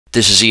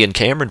This is Ian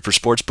Cameron for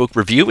Sportsbook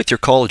Review with your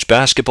college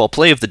basketball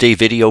play of the day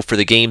video for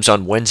the games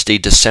on Wednesday,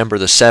 December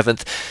the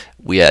 7th.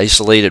 We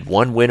isolated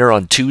one winner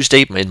on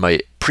Tuesday in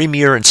my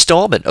premiere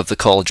installment of the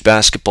college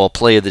basketball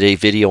play of the day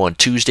video on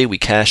Tuesday. We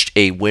cashed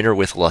a winner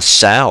with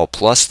Salle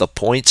plus the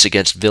points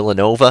against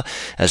Villanova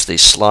as they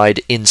slide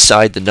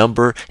inside the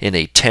number in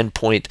a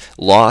 10-point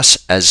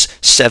loss as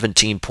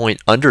 17-point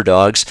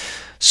underdogs.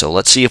 So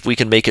let's see if we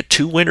can make it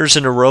two winners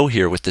in a row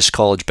here with this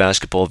college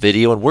basketball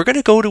video. And we're going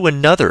to go to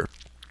another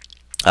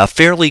a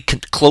fairly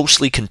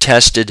closely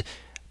contested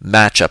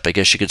matchup, I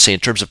guess you could say, in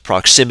terms of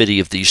proximity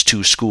of these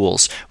two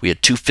schools. We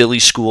had two Philly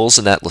schools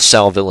in that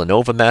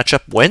LaSalle-Villanova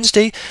matchup.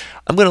 Wednesday,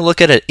 I'm going to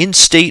look at an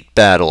in-state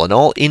battle, an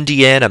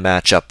all-Indiana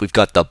matchup. We've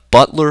got the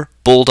Butler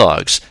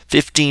Bulldogs,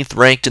 15th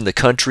ranked in the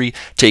country,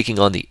 taking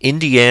on the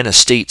Indiana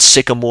State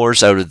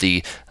Sycamores out of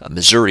the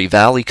Missouri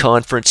Valley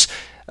Conference.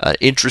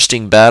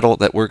 Interesting battle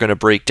that we're going to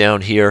break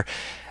down here.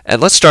 And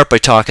let's start by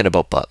talking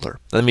about Butler.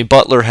 I mean,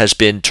 Butler has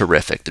been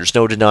terrific. There's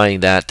no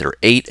denying that. They're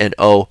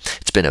 8-0.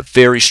 It's been a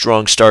very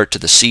strong start to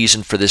the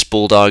season for this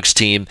Bulldogs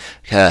team.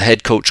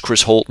 Head coach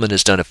Chris Holtman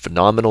has done a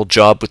phenomenal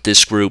job with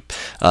this group.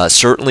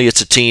 Certainly,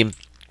 it's a team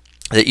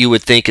that you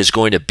would think is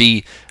going to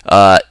be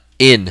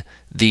in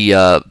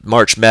the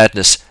March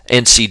Madness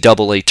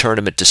NCAA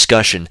tournament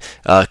discussion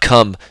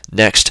come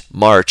next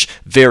March.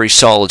 Very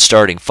solid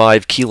starting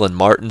five. Keelan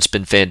Martin's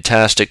been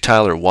fantastic.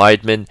 Tyler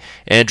Weidman,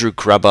 Andrew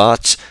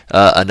Krabatz,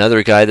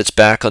 another guy that's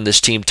back on this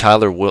team.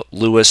 Tyler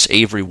Lewis,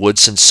 Avery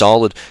Woodson,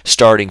 solid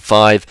starting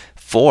five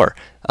for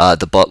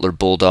the Butler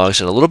Bulldogs,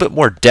 and a little bit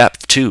more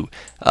depth too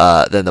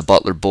than the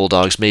Butler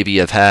Bulldogs maybe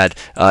have had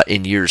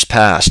in years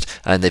past.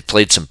 And they've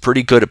played some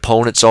pretty good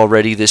opponents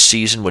already this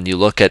season. When you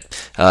look at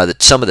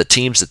some of the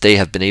teams that they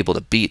have been able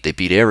to beat, they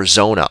beat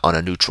Arizona on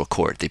a neutral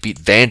court. They beat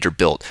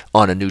Vanderbilt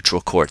on a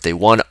neutral court. They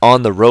won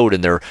on the road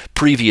in their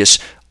previous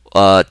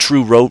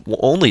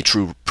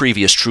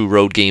previous true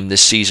road game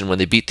this season when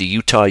they beat the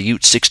Utah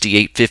Ute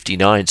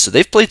 68-59. So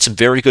they've played some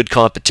very good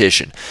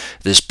competition,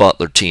 this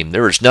Butler team.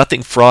 There is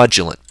nothing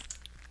fraudulent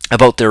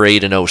about their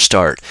 8-0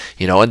 start,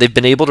 and they've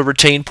been able to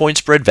retain point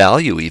spread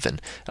value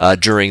even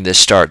during this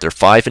start. They're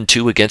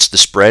 5-2 against the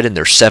spread in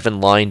their 7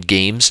 lined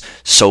games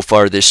so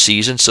far this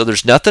season, so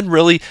there's nothing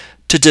really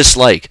to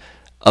dislike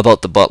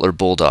about the Butler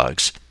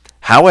Bulldogs.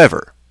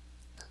 However,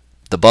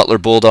 the Butler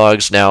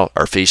Bulldogs now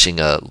are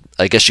facing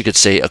I guess you could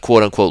say, a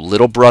quote-unquote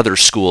little brother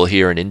school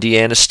here in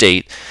Indiana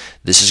State.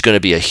 This is going to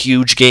be a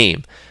huge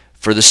game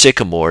for the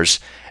Sycamores.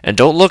 And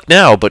don't look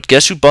now, but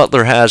guess who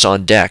Butler has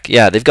on deck?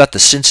 Yeah, they've got the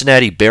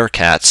Cincinnati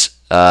Bearcats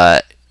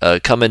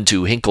coming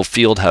to Hinkle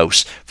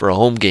Fieldhouse for a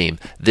home game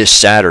this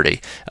Saturday.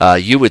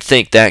 You would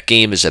think that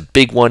game is a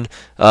big one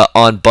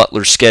on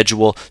Butler's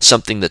schedule,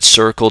 something that's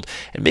circled.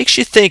 It makes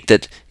you think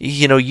that,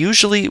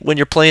 usually when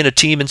you're playing a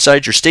team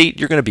inside your state,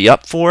 you're going to be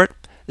up for it.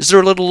 Is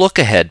there a little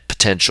look-ahead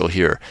potential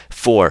here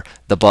for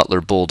the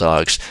Butler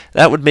Bulldogs?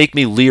 That would make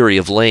me leery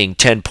of laying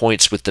 10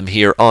 points with them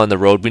here on the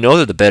road. We know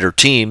they're the better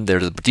team. They're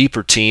the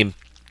deeper team.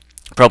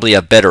 Probably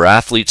have better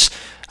athletes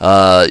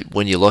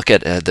when you look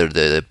at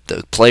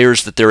the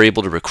players that they're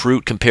able to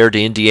recruit compared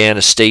to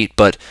Indiana State.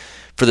 But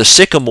for the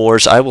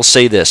Sycamores, I will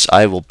say this.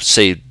 I will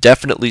say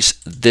definitely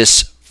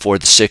this for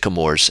the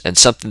Sycamores, and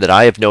something that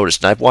I have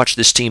noticed, and I've watched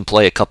this team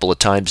play a couple of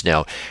times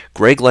now.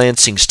 Greg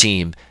Lansing's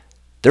team,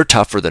 they're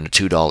tougher than a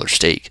 $2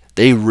 stake.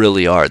 They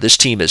really are. This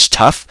team is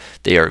tough.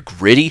 They are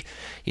gritty.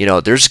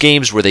 There's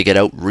games where they get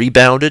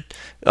out-rebounded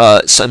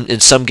in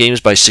some games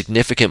by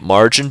significant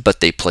margin, but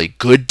they play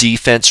good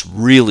defense,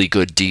 really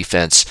good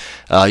defense.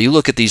 You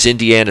look at these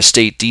Indiana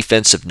State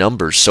defensive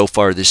numbers so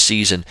far this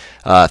season,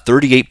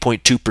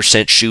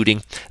 38.2%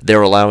 shooting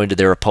they're allowing to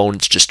their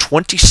opponents, just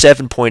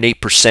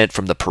 27.8%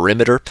 from the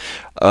perimeter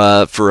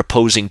for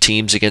opposing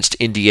teams against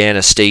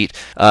Indiana State.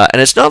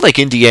 And it's not like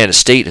Indiana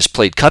State has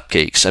played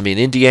cupcakes. I mean,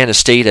 Indiana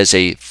State has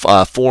a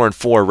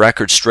 4-4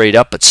 record straight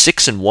up, but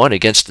 6-1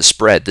 against the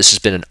spread. This has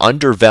been an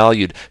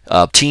undervalued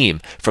team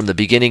from the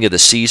beginning of the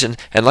season.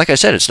 And like I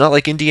said, it's not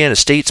like Indiana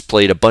State's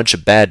played a bunch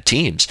of bad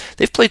teams.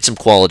 They've played some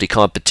quality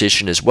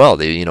competition as well.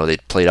 They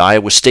played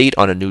Iowa State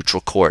on a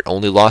neutral court,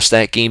 only lost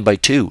that game by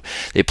 2.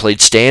 They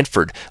played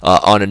Stanford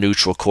on a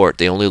neutral court.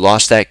 They only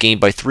lost that game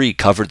by 3,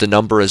 covered the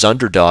number as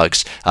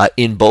underdogs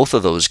in both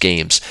of those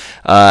games.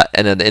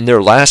 And then in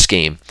their last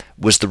game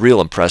was the real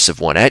impressive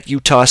one. At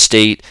Utah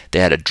State, they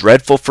had a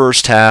dreadful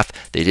first half.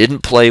 They didn't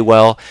play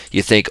well.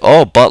 You think,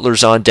 oh,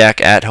 Butler's on deck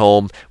at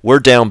home. We're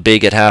down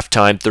big at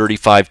halftime,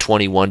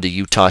 35-21 to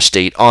Utah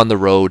State on the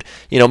road.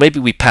 Maybe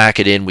we pack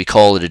it in, we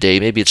call it a day.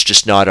 Maybe it's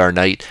just not our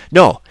night.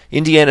 No,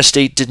 Indiana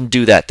State didn't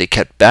do that. They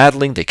kept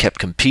battling. They kept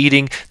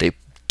competing. They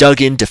dug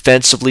in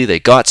defensively, they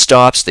got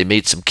stops, they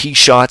made some key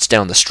shots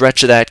down the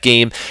stretch of that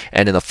game,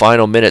 and in the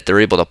final minute they're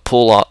able to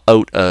pull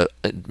out an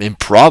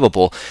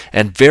improbable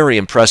and very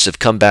impressive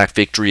comeback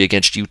victory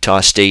against Utah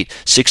State,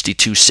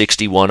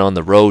 62-61 on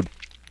the road.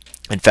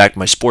 In fact,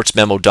 my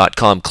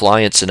sportsmemo.com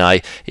clients and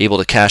I able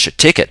to cash a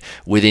ticket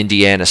with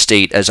Indiana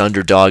State as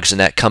underdogs in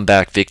that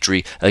comeback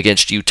victory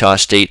against Utah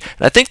State.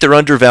 And I think they're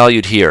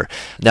undervalued here.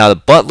 Now, the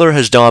Butler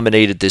has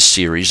dominated this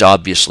series,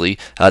 obviously.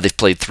 They've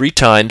played 3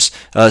 times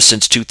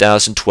since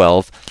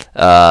 2012.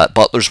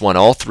 Butler's won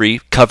all 3,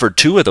 covered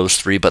 2 of those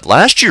 3. But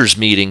last year's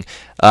meeting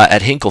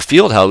at Hinkle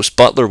Fieldhouse,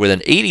 Butler with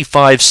an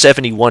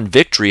 85-71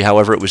 victory.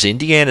 However, it was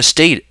Indiana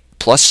State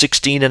plus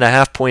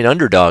 16.5 point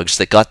underdogs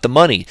that got the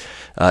money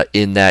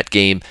in that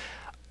game.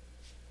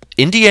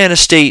 Indiana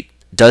State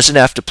doesn't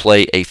have to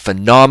play a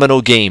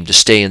phenomenal game to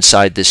stay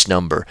inside this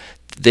number.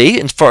 They,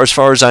 as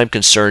far as I'm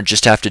concerned,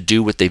 just have to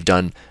do what they've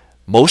done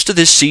most of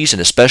this season,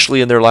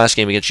 especially in their last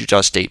game against Utah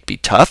State. Be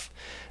tough,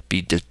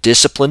 be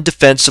disciplined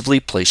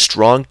defensively, play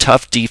strong,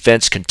 tough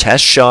defense,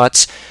 contest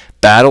shots,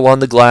 battle on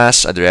the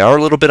glass. They are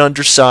a little bit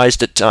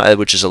undersized at times,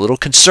 which is a little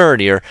concern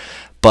here,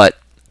 but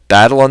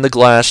battle on the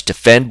glass,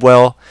 defend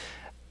well,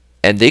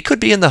 and they could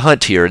be in the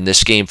hunt here in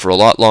this game for a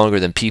lot longer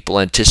than people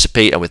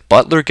anticipate. And with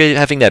Butler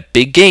having that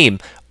big game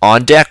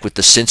on deck with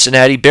the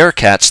Cincinnati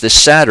Bearcats this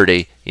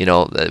Saturday, you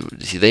know,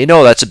 they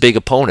know that's a big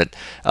opponent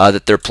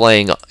that they're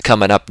playing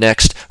coming up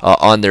next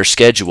on their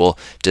schedule.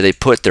 Do they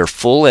put their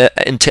full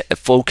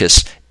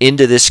focus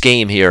into this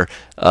game here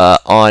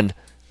on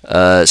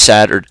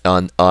Saturday,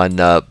 on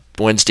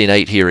Wednesday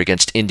night here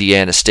against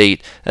Indiana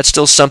State? That's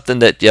still something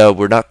that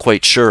we're not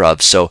quite sure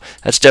of, so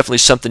that's definitely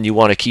something you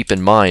want to keep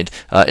in mind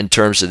in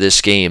terms of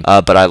this game.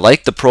 But I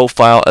like the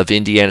profile of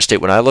Indiana State.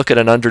 When I look at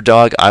an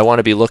underdog, I want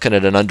to be looking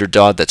at an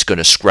underdog that's going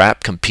to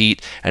scrap,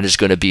 compete, and is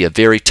going to be a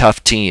very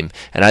tough team.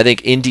 And I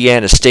think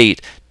Indiana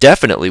State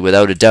definitely,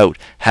 without a doubt,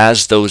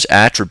 has those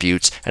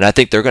attributes, and I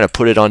think they're going to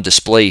put it on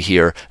display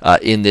here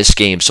in this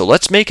game. So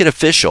let's make it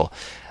official.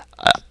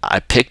 I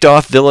picked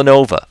off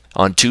Villanova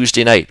on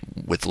Tuesday night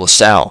with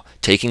LaSalle,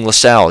 taking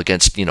LaSalle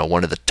against, you know,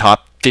 one of the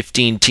top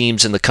 15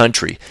 teams in the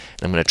country.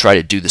 And I'm going to try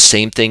to do the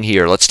same thing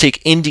here. Let's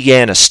take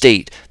Indiana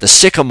State, the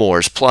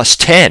Sycamores, plus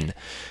 10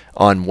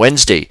 on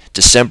Wednesday,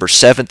 December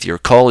 7th, your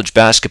college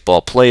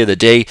basketball play of the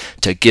day,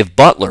 to give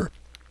Butler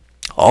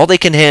all they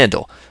can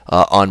handle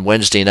on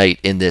Wednesday night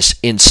in this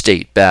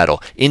in-state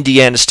battle.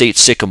 Indiana State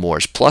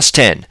Sycamores, plus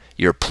 10,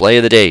 your play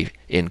of the day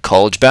in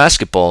college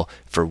basketball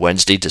for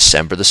Wednesday,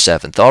 December the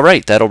 7th. All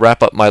right, that'll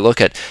wrap up my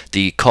look at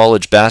the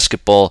college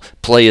basketball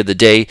play of the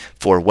day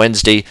for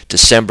Wednesday,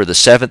 December the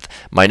 7th.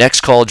 My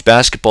next college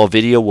basketball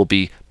video will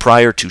be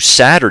prior to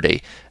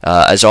Saturday.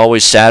 As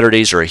always,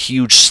 Saturdays are a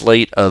huge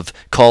slate of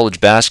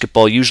college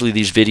basketball. Usually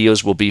these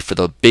videos will be for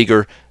the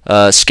bigger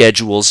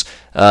schedules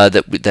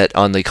that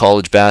on the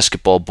college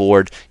basketball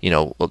board. You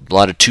know, a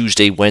lot of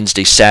Tuesday,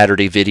 Wednesday,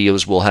 Saturday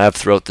videos we'll have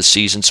throughout the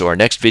season. So our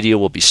next video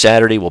will be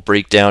Saturday. We'll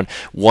break down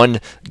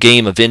one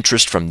game of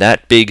interest from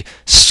that big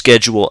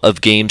schedule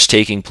of games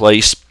taking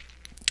place.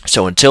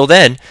 So until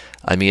then,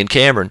 I'm Ian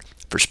Cameron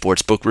for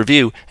Sportsbook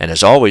Review, and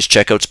as always,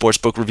 check out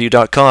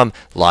sportsbookreview.com.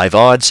 Live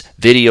odds,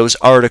 videos,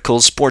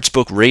 articles,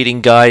 sportsbook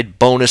rating guide,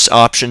 bonus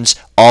options,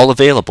 all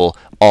available,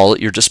 all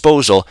at your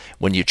disposal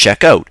when you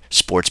check out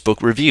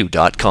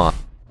sportsbookreview.com.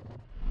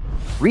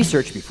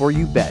 Research before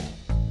you bet.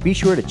 Be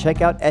sure to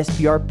check out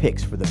SBR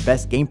Picks for the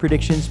best game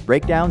predictions,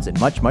 breakdowns, and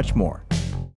much, much more.